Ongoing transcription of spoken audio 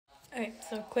Okay,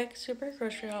 so quick super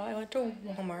grocery haul. I went to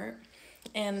Walmart,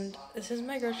 and this is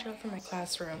my grocery haul for my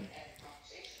classroom.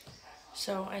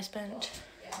 So I spent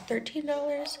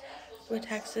 $13 with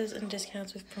taxes and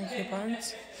discounts from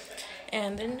coupons,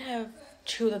 and they didn't have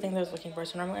two of the things I was looking for.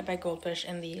 So normally I buy goldfish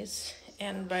and these,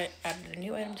 and I added a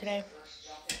new item today.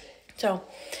 So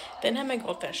didn't have my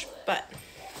goldfish, but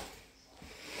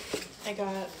I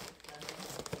got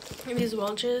these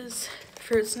Welch's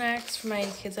fruit snacks for my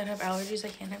kids that have allergies. I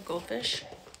can't have goldfish.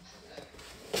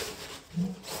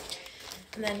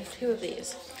 And then two of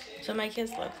these. So my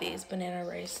kids love these banana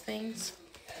rice things.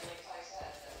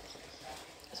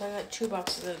 So I got 2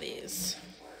 boxes of these.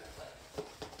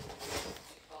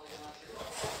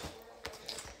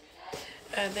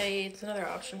 It's another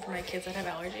option for my kids that have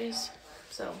allergies.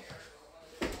 So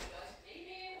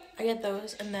I get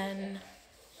those, and then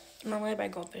normally I buy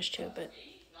goldfish too, but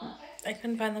I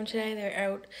couldn't find them today. They're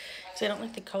out because I don't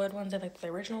like the colored ones. I like the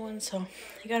original ones, so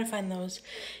I gotta find those.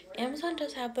 Amazon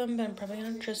does have them, but I'm probably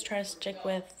gonna just try to stick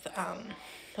with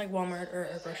like Walmart or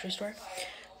a grocery store.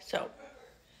 So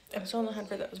I'm still on the hunt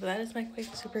for those, but that is my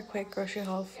super quick grocery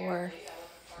haul for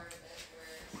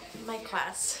my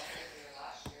class.